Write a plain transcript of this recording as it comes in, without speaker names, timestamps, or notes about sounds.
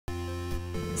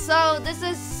So this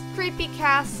is Creepy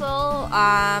Castle.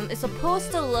 It's supposed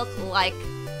to look like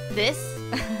this.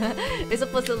 It's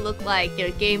supposed to look like your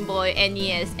Game Boy,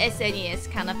 NES,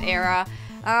 SNES kind of era.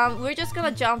 We're just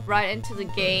gonna jump right into the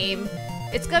game.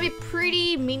 It's gonna be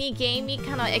pretty mini-gamey,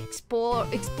 kind of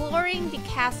exploring the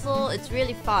castle. It's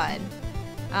really fun.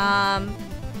 I'm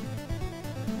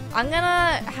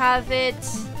gonna have it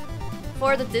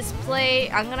for the display.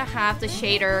 I'm gonna have the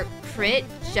shader crit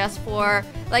just for,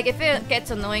 like, if it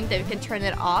gets annoying then we can turn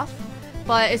it off.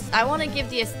 But I want to give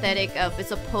the aesthetic of it's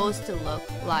supposed to look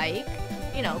like,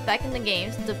 you know, back in the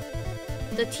games, the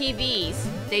TVs,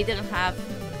 they didn't have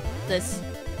this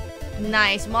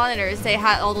nice monitors, they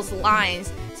had all those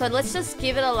lines. So let's just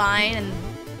give it a line,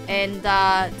 and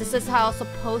this is how it's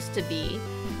supposed to be.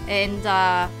 And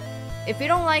if you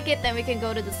don't like it, then we can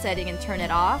go to the setting and turn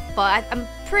it off. But I'm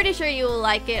pretty sure you will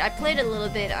like it. I played a little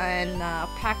bit on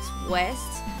PAX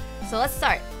West. So let's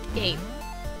start. Game.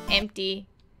 Empty.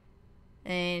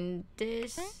 And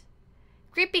this...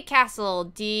 Creepy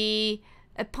Castle. The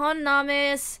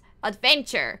eponymous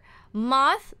adventure.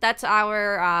 Moth, that's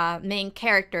our main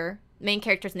character. Main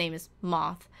character's name is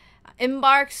Moth.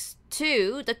 Embarks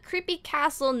to the creepy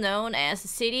castle known as the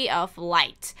City of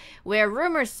Light, where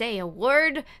rumors say a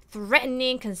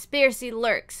word-threatening conspiracy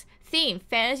lurks. Theme: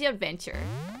 fantasy adventure.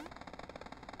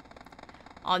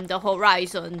 On the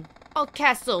horizon, a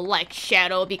castle-like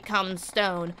shadow becomes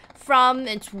stone. From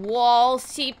its walls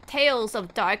seep tales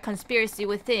of dark conspiracy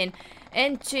within,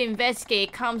 and to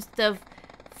investigate comes the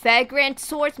vagrant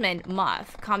swordsman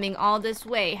Moth. Coming all this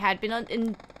way had been an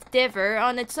endeavor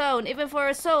on its own, even for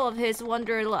a soul of his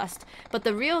wanderlust. But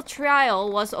the real trial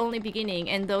was only beginning,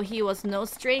 and though he was no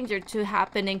stranger to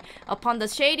happening upon the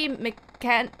shady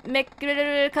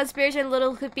conspiration,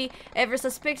 little could be ever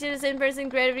suspicious in person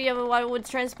gravity of what would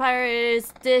transpire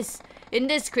in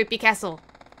this creepy castle.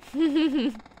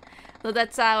 So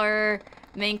that's our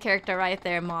main character right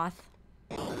there, Moth.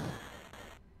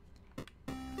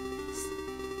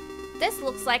 This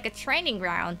looks like a training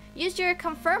ground. Use your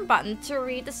confirm button to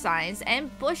read the signs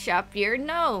and push up your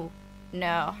no.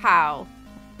 How?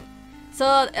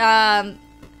 So,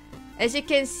 as you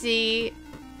can see,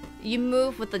 you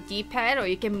move with the D-pad or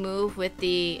you can move with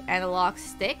the analog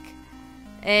stick.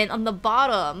 And on the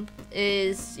bottom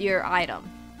is your item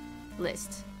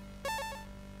list.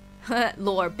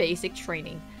 Lore basic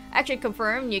training. Action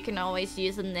confirm, you can always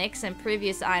use the next and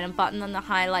previous item button on the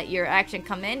highlight your action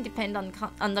command depending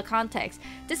on the context.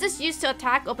 This is used to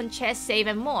attack, open chest, save,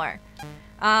 and more.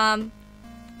 So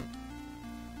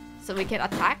we can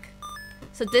attack.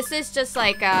 So this is just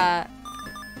like a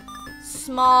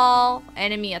small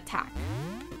enemy attack.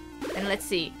 And let's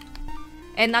see.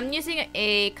 And I'm using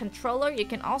a controller. You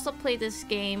can also play this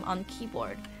game on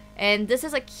keyboard. And this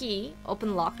is a key,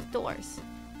 open locked doors.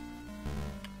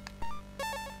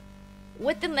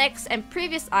 With the next and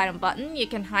previous item button, you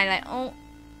can highlight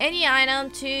any item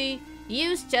to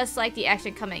use just like the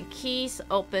action command. Keys,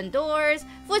 open doors,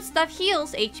 footstuff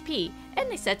heals HP,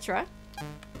 and etc.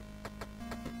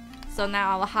 So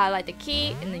now I'll highlight the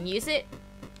key and then use it.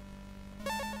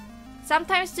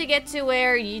 Sometimes to get to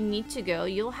where you need to go,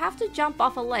 you'll have to jump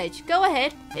off a ledge. Go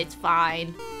ahead, it's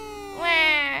fine.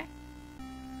 Wah.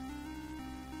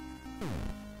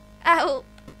 Ow,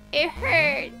 it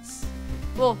hurts.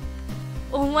 Whoa.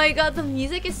 Oh my god, the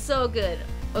music is so good.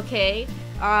 Okay,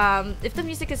 if the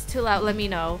music is too loud, let me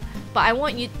know. But I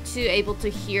want you to able to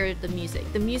hear the music.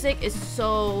 The music is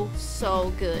so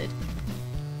good.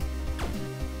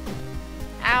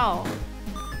 Ow.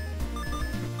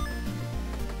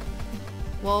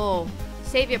 Whoa.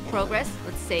 Save your progress.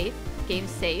 Let's save. Game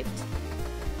saved.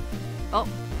 Oh.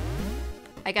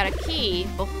 I got a key.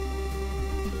 Oh.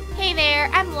 Hey there,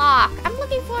 I'm Locke. I'm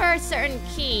looking for a certain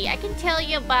key. I can tell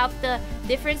you about the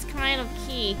different kind of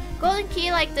key. Golden key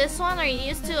like this one are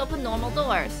used to open normal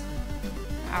doors.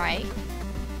 Alright.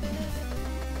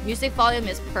 Music volume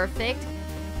is perfect.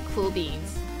 Cool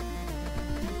beans.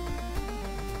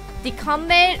 The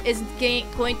combat is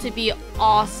going to be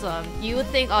awesome. You would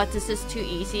think, oh, this is too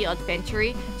easy,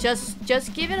 adventure-y.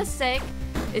 Just give it a sec.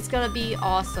 It's gonna be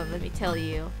awesome, let me tell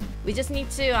you. We just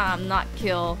need to not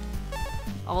kill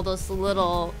all those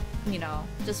little, you know,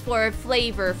 just for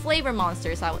flavor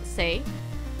monsters, I would say.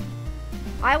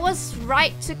 I was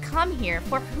right to come here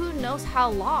for who knows how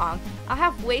long. I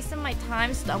have wasted my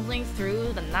time stumbling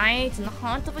through the night in the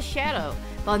haunt of a shadow,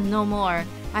 but no more.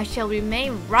 I shall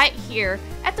remain right here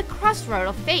at the crossroad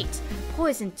of fate,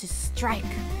 poisoned to strike.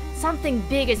 Something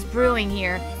big is brewing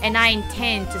here, and I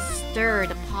intend to stir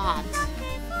the pot.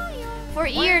 For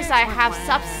years I have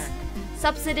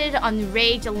subsided on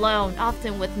rage alone,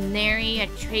 often with nary a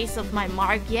trace of my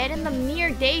mark. Yet in the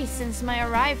mere days since my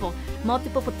arrival,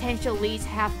 multiple potential leads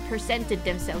have presented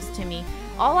themselves to me.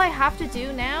 All I have to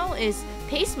do now is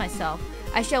pace myself.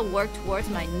 I shall work towards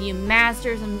my new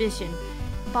master's ambition.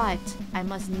 But I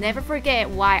must never forget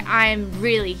why I'm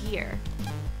really here.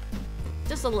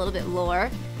 Just a little bit lore.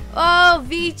 Oh,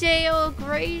 VJ,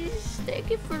 Grace,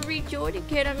 thank you for rejoining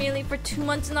Ketamili for 2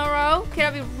 months in a row.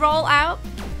 Can I roll out?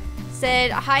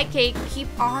 Said, hi Kate, keep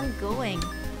on going.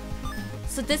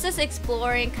 So this is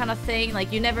exploring kind of thing,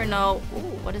 like you never know.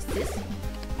 Ooh, what is this?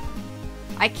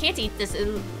 I can't eat this,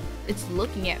 it's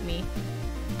looking at me.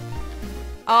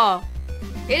 Oh,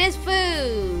 it is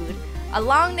food. A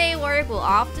long day work will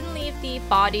often leave the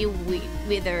body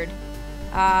withered.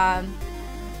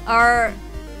 Or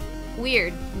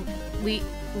weird.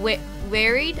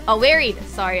 Wearied? Oh, wearied.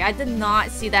 Sorry, I did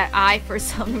not see that I for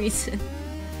some reason.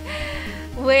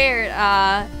 Weird.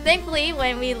 Thankfully,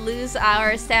 when we lose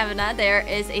our stamina, there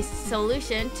is a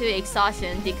solution to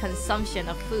exhaustion: the consumption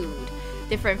of food.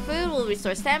 Different food will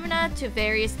restore stamina to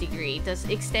various degrees.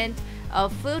 The extent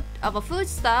of a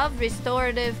foodstuff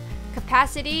restorative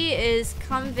capacity is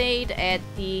conveyed at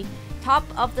the top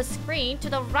of the screen to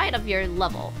the right of your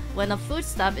level when a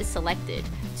foodstuff is selected.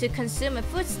 To consume a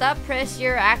foodstuff, press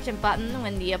your action button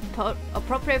when the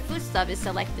appropriate foodstuff is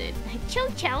selected. Chow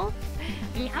chow.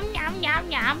 Yum yum yum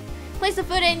yum. Place the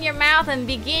food in your mouth and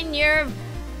begin your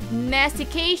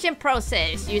mastication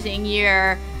process using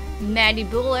your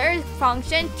mandibular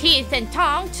function, teeth and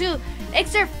tongue to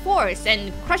exert force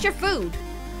and crush your food.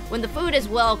 When the food is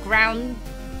well ground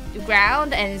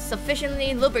and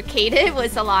sufficiently lubricated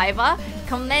with saliva,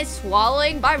 commence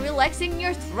swallowing by relaxing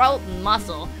your throat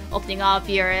muscle, opening up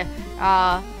your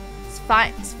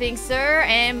sphincter,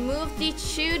 and move the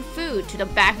chewed food to the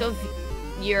back of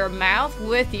your mouth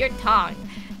with your tongue.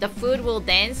 The food will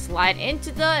then slide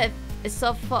into the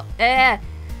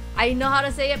I know how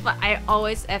to say it, but I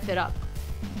always F it up.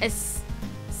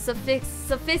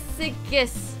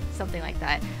 Sophisticus, something like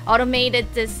that. Automated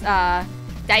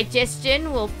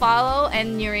digestion will follow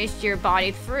and nourish your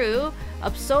body through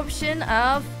absorption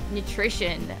of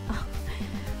nutrition.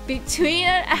 Between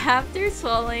and after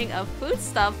swallowing of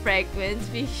foodstuff fragments,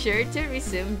 be sure to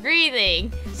resume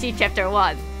breathing. See chapter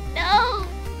 1. No!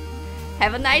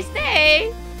 Have a nice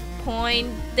day! Point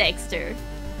Dexter.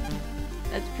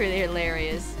 That's pretty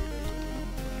hilarious.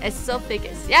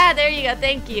 Esophagus. Yeah, there you go.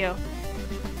 Thank you.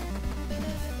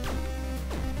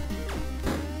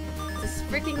 This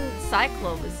freaking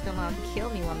Cyclope is gonna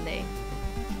kill me one day.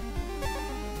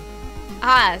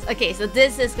 Okay, so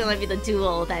this is gonna be the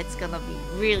duel that's gonna be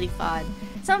really fun.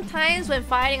 Sometimes when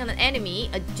fighting on an enemy,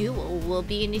 a duel will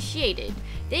be initiated.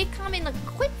 They come in a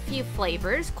quick few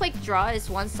flavors. Quick Draw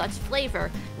is one such flavor.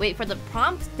 Wait for the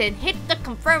prompt, then hit the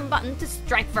confirm button to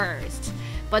strike first.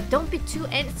 But don't be too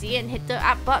antsy and hit the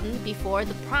up button before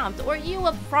the prompt, or you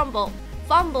will fumble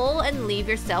and leave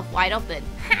yourself wide open.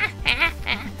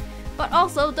 But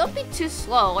also, don't be too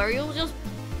slow or you'll just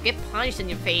get punched in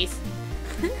your face.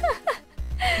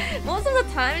 Most of the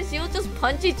times, you'll just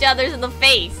punch each other in the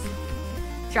face.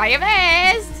 Try your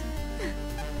best!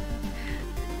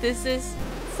 This is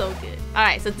so good.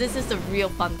 Alright, so this is the real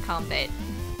fun combat.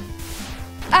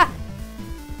 Ah!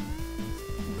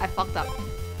 I fucked up.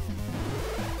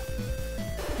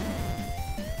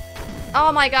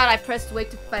 Oh my god, I pressed way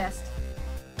too fast.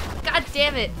 God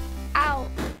damn it! Ow!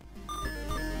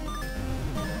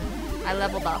 I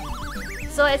leveled up.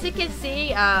 So as you can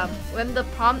see, when the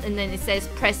prompt and then it says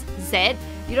press Z,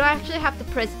 you don't actually have to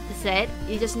press Z.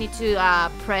 You just need to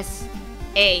press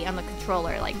A on the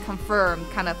controller, like confirm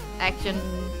kind of action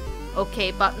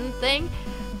OK button thing.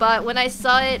 But when I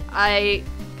saw it, I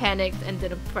panicked and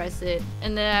didn't press it,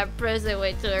 and then I pressed it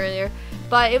way too earlier.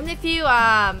 But even if you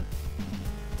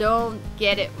don't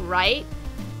get it right,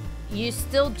 you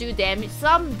still do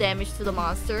some damage to the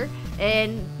monster,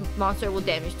 and monster will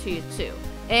damage to you too.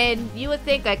 And you would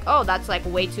think like, oh, that's like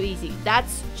way too easy.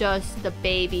 That's just the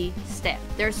baby step.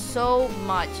 There's so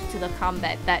much to the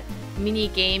combat, that mini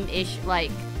game-ish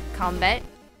like combat.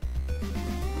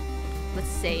 Let's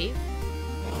save.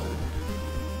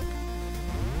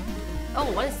 Oh,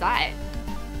 what is that?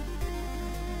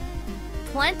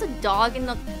 Plant a dog in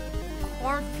the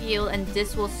cornfield and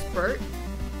this will spurt.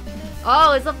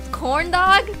 Oh, it's a corn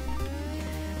dog?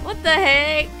 What the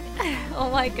heck? Oh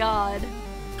my god.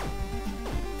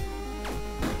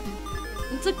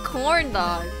 It's a corn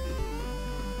dog.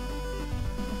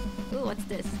 Ooh, what's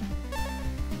this?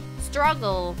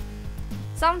 Struggle.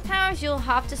 Sometimes you'll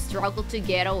have to struggle to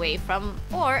get away from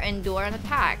or endure an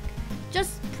attack.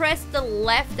 Just press the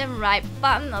left and right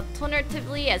button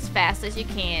alternatively as fast as you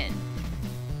can.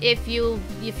 If you're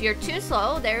too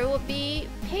slow, there will be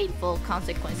painful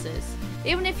consequences.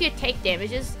 Even if you take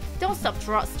damages, don't stop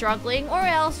struggling or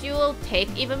else you will take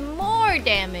even more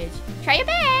damage. Try your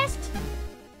best!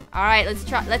 Alright,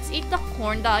 let's eat the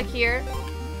corn dog here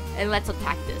and let's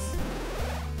attack this.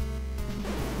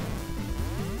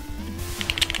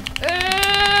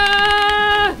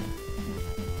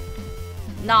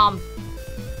 Nom.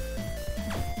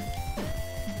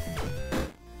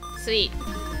 Sweet.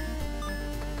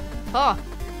 Oh.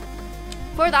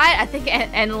 For that, I think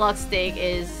analog stick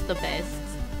is the best.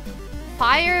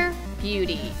 Fire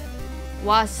Beauty.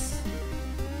 Wabishig.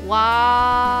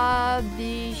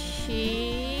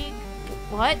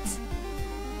 What?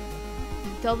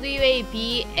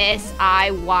 Wabsiyig?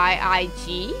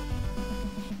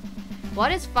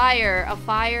 What is fire? A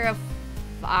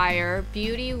fire.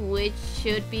 Beauty which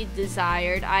should be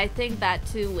desired. I think that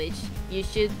to which you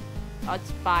should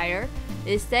aspire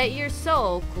is that your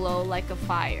soul glow like a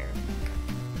fire.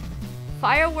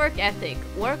 Firework ethic.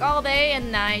 Work all day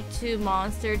and night to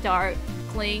monster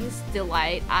darklings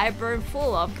delight. I burn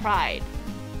full of pride.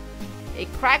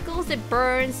 It crackles, it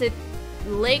burns, it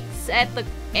licks at the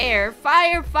air.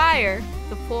 Fire, fire,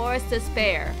 the forest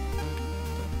despair.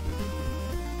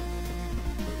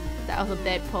 That was a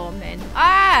bad poem, man.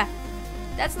 Ah!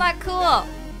 That's not cool!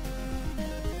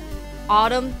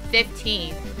 Autumn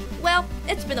 15th. Well,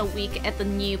 it's been a week at the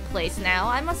new place now.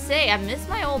 I must say, I miss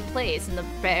my old place in the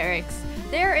barracks.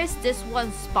 There is this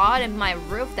one spot in my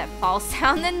roof that falls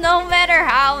down, and no matter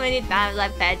how many times I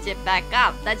patch it back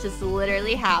up, that just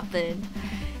literally happened.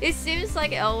 It seems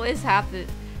like it always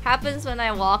happens when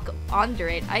I walk under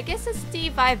it. I guess it's the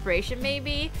vibration,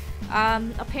 maybe?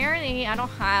 Apparently I don't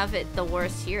have it the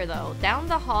worst here though. Down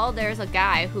the hall there's a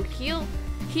guy who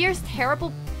hears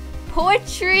terrible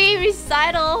poetry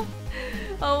recital.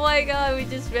 Oh my god, we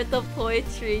just read the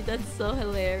poetry. That's so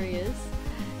hilarious.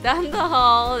 Down the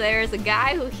hall there's a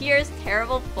guy who hears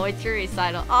terrible poetry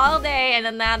recital all day and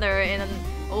another in an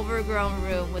overgrown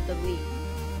room with a leak.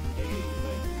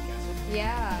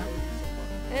 Yeah,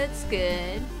 it's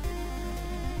good.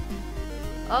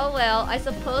 Oh well, I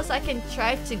suppose I can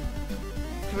try to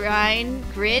grin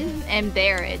and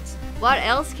bear it. What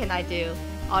else can I do?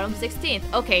 Autumn 16th.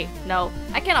 Okay, no,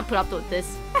 I cannot put up with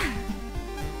this.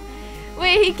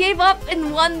 Wait, he gave up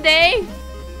in one day?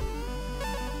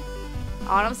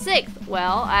 Autumn 6th.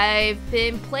 Well, I've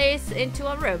been placed into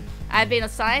a room. I've been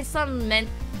assigned some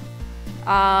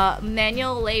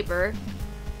manual labor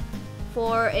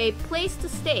for a place to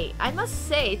stay. I must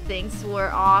say things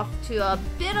were off to a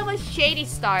bit of a shady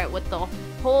start with the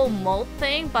whole Moth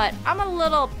thing, but I'm a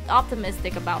little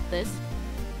optimistic about this.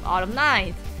 Autumn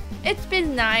 9th. It's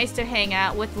been nice to hang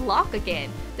out with Locke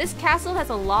again. This castle has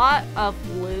a lot of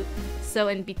loot, so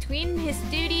in between his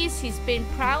duties, he's been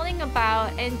prowling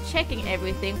about and checking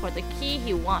everything for the key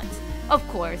he wants. Of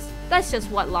course, that's just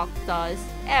what Locke does,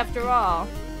 after all.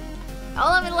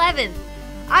 Autumn 11th.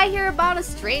 I hear about a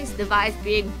strange device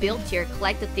being built here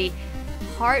collected the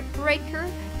Heartbreaker,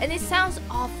 and it sounds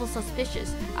awful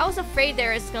suspicious. I was afraid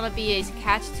there is gonna be a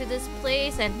catch to this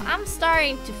place, and I'm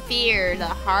starting to fear the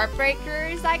Heartbreaker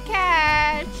is a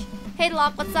catch. Hey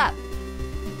Locke, what's up?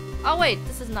 Oh wait,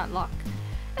 this is not Locke.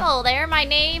 Hello there, my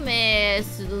name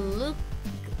is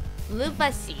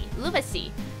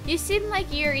Luvasi. You seem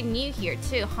like you're new here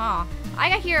too, huh? I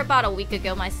got here about a week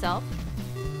ago myself.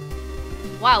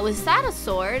 Wow, is that a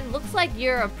sword? Looks like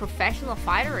you're a professional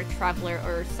fighter or traveler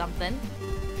or something.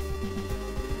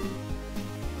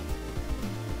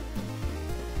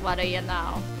 What do you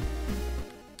know?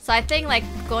 So I think like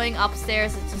going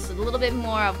upstairs is just a little bit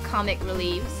more of comic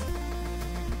reliefs.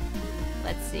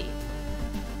 Let's see.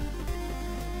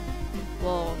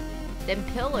 Whoa, them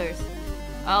pillars.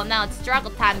 Oh, now it's struggle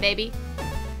time, baby.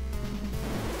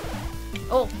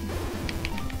 Oh.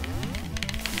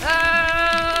 Ah!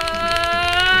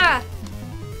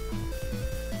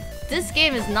 This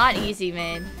game is not easy,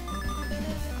 man.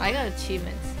 I got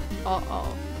achievements.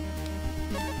 Uh-oh.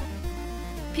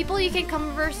 People you can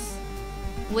converse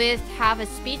with have a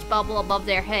speech bubble above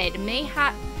their head. Many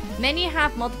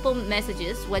have multiple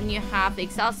messages. When you have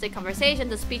exhausted conversation,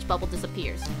 the speech bubble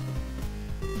disappears.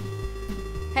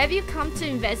 Have you come to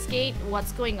investigate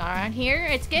what's going on here?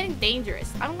 It's getting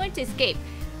dangerous. I'm going to escape.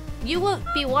 You will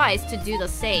be wise to do the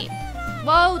same.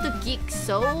 Whoa, the Geek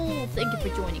Soul. Thank you for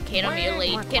joining. Cannot be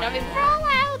late. Cannot be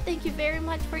rollout. Thank you very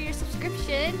much for your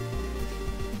subscription.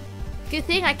 Good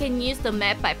thing I can use the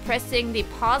map by pressing the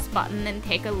pause button and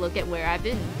take a look at where I've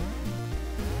been.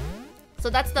 So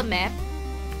that's the map.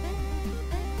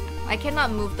 I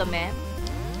cannot move the map.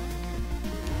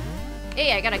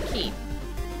 Hey, I got a key.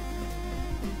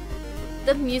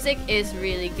 The music is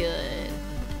really good.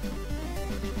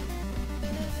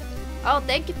 Oh,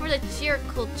 thank you for the cheer,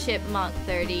 cool chipmunk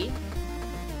 30.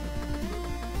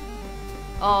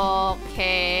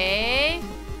 Okay.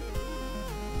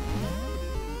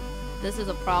 This is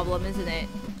a problem, isn't it?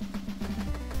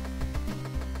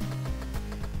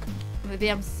 Maybe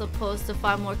I'm supposed to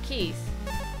find more keys.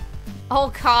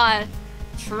 Oh god.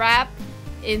 Trap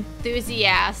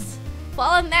enthusiast.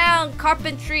 Fallen down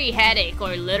carpentry headache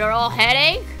or literal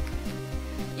headache?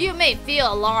 You may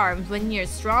feel alarmed when your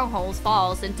stronghold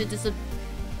falls into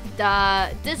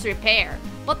disrepair,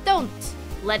 but don't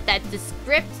let that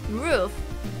descript roof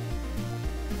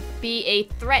be a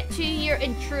threat to your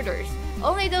intruders.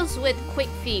 Only those with quick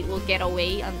feet will get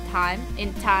away in time,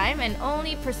 and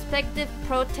only prospective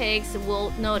protegs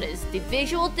will notice the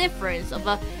visual difference of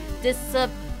a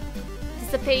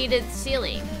dissipated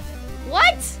ceiling.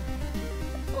 What?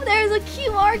 Oh, there's a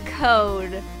QR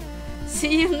code.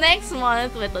 See you next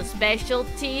month with a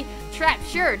specialty trap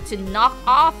sure to knock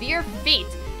off your feet.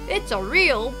 It's a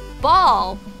real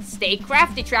ball. Stay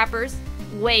crafty, trappers.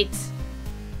 Wait,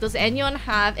 does anyone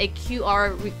have a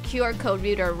QR code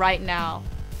reader right now?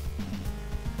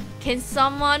 Can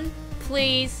someone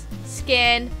please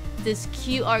scan this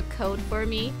QR code for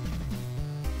me?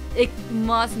 It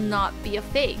must not be a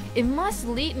fake. It must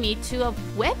lead me to a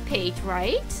web page,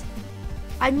 right?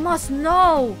 I must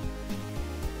know.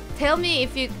 Tell me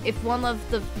if one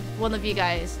of you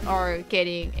guys are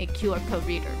getting a QR code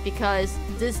reader, because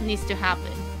this needs to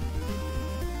happen.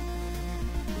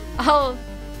 Oh,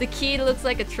 the key looks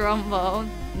like a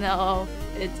trombone. No,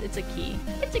 it's a key.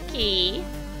 It's a key.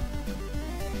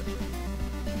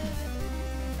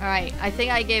 Alright, I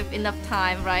think I gave enough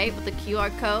time, right? With the QR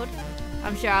code.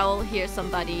 I'm sure I will hear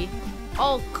somebody.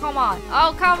 Oh, come on.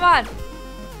 Oh, come on.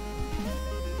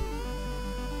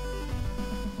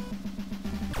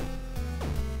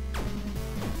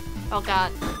 Oh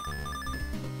god.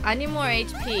 I need more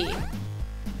HP.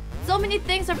 So many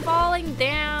things are falling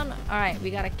down. Alright,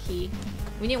 we got a key.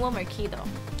 We need one more key though.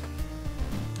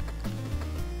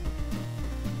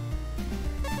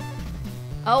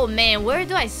 Oh man, where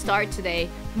do I start today?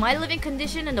 My living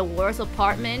condition in the worst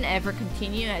apartment ever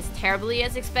continue as terribly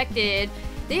as expected.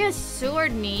 They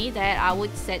assured me that I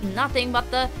would set nothing but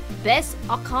the best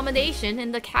accommodation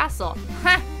in the castle.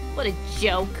 Ha! What a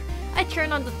joke. I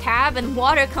turned on the tab and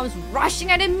water comes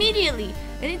rushing out immediately.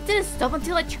 And it didn't stop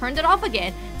until I turned it off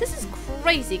again. This is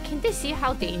crazy. Can they see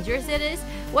how dangerous it is?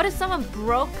 What if someone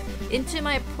broke into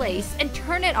my place and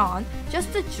turned it on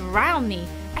just to drown me?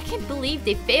 I can't believe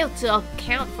they failed to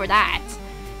account for that.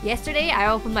 Yesterday,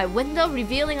 I opened my window,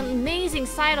 revealing an amazing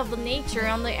sight of the nature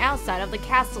on the outside of the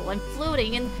castle and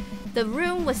floating in the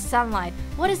room with sunlight.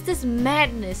 What is this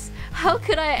madness? How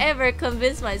could I ever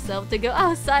convince myself to go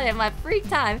outside in my free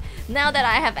time now that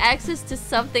I have access to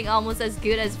something almost as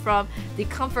good as from the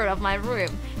comfort of my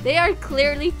room? They are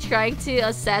clearly trying to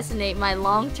assassinate my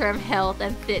long-term health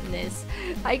and fitness.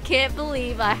 I can't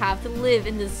believe I have to live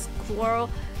in this squirrel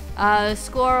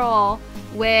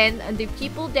when the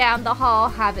people down the hall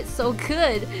have it so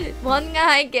good. One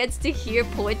guy gets to hear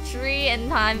poetry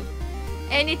and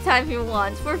anytime he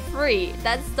wants for free.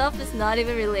 That stuff is not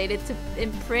even related to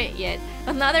in print yet.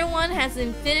 Another one has an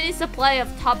infinity supply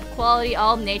of top quality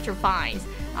all nature finds.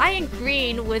 I am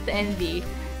green with envy.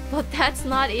 But that's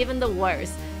not even the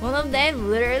worst. One of them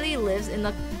literally lives in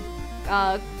the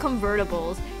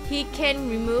convertibles. He can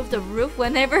remove the roof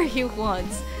whenever he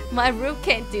wants. My roof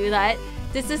can't do that.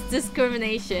 This is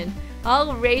discrimination.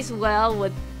 I'll raise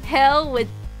hell with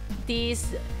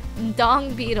these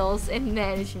dung beetles in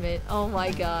management. Oh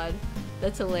my god.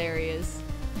 That's hilarious.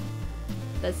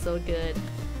 That's so good.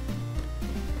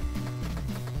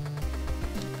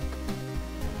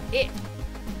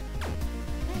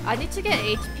 I need to get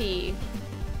HP.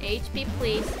 HP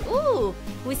please. Ooh!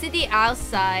 We see the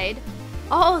outside.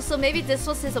 Oh, so maybe this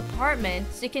was his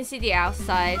apartment. So you can see the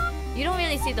outside. You don't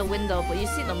really see the window, but you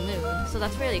see the moon. So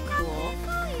that's really cool.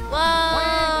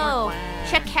 Whoa!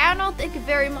 Chacano, thank you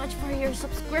very much for your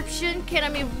subscription. Can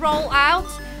I roll out?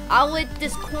 I'll eat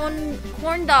this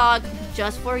corn dog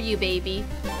just for you, baby.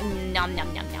 Nom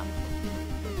nom nom nom.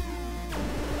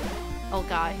 Oh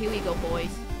god, here we go, boys.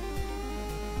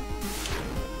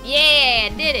 Yeah,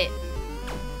 did it.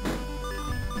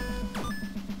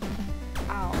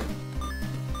 Ow.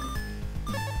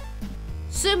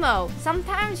 Sumo.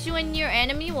 Sometimes you and your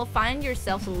enemy will find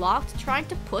yourselves locked trying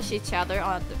to push each other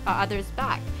on the other's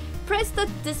back. Press the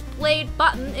displayed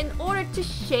button in order to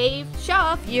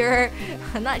shove your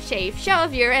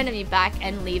enemy back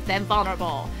and leave them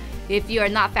vulnerable. If you are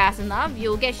not fast enough,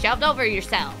 you'll get shoved over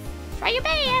yourself. Try your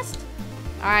best.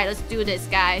 Alright, let's do this,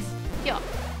 guys. Yo.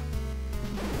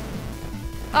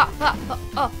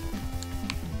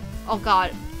 Oh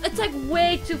god. It's like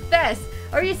way too fast.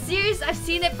 Are you serious? I've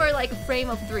seen it for like a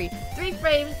frame of 3. 3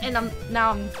 frames and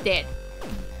now I'm dead.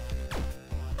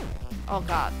 Oh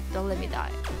god, don't let me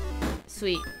die.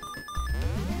 Sweet.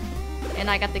 And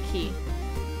I got the key.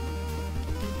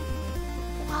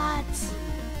 What?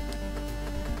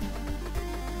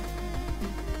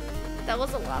 That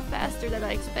was a lot faster than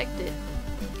I expected.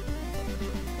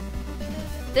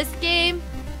 This game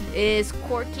is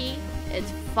quirky,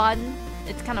 it's fun,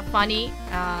 it's kind of funny,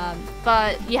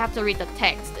 but you have to read the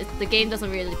text. The game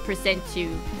doesn't really present you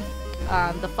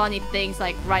the funny things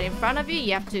like right in front of you.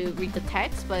 You have to read the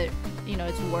text, but you know,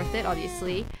 it's worth it,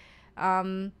 obviously.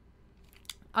 On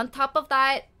top of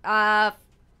that,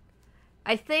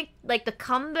 I think like the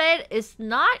combat is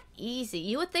not easy.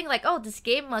 You would think like, oh, this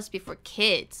game must be for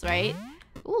kids, right?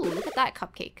 Ooh, look at that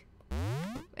cupcake.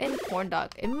 And corn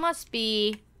dog. It must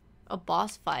be a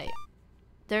boss fight.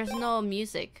 There's no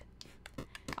music.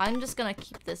 I'm just gonna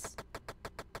keep this.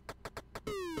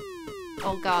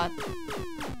 Oh god.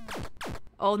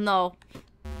 Oh no.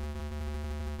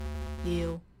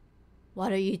 You.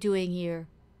 What are you doing here?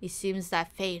 It seems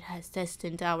that fate has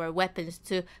destined our weapons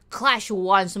to clash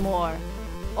once more.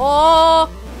 Oh!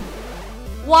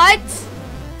 What?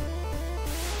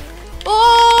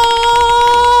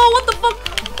 Oh! What the fuck?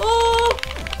 Oh!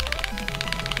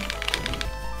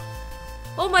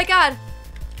 Oh my god!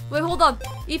 Wait, hold on.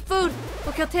 Eat food.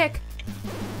 Okay, I'll take.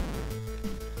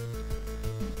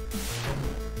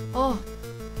 Oh.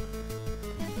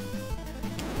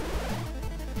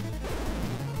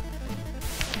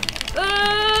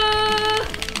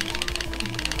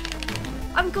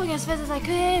 I'm going as fast as I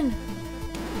can.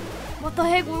 What the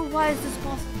heck? Why is this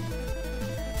boss?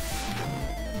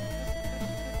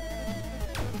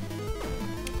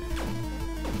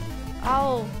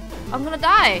 Ow. I'm gonna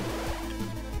die.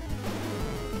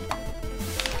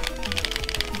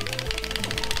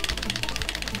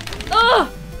 Ugh!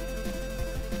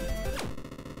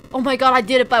 Oh my god, I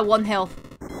did it by 1 health.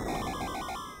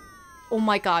 Oh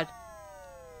my god.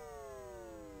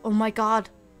 Oh my god.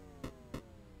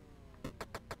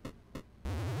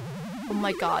 Oh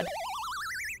my god.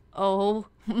 Oh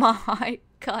my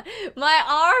god. My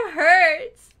arm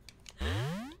hurts.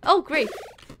 Oh great.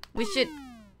 We should...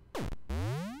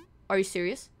 Are you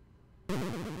serious?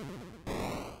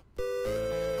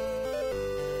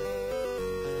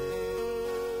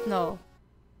 No.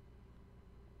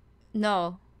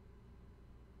 No.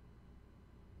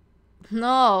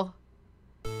 No.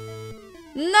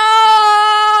 No!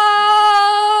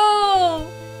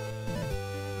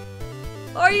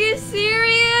 Are you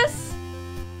serious?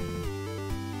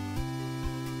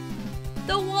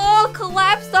 The wall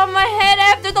collapsed on my head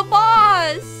after the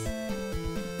boss!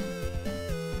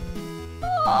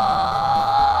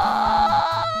 Oh.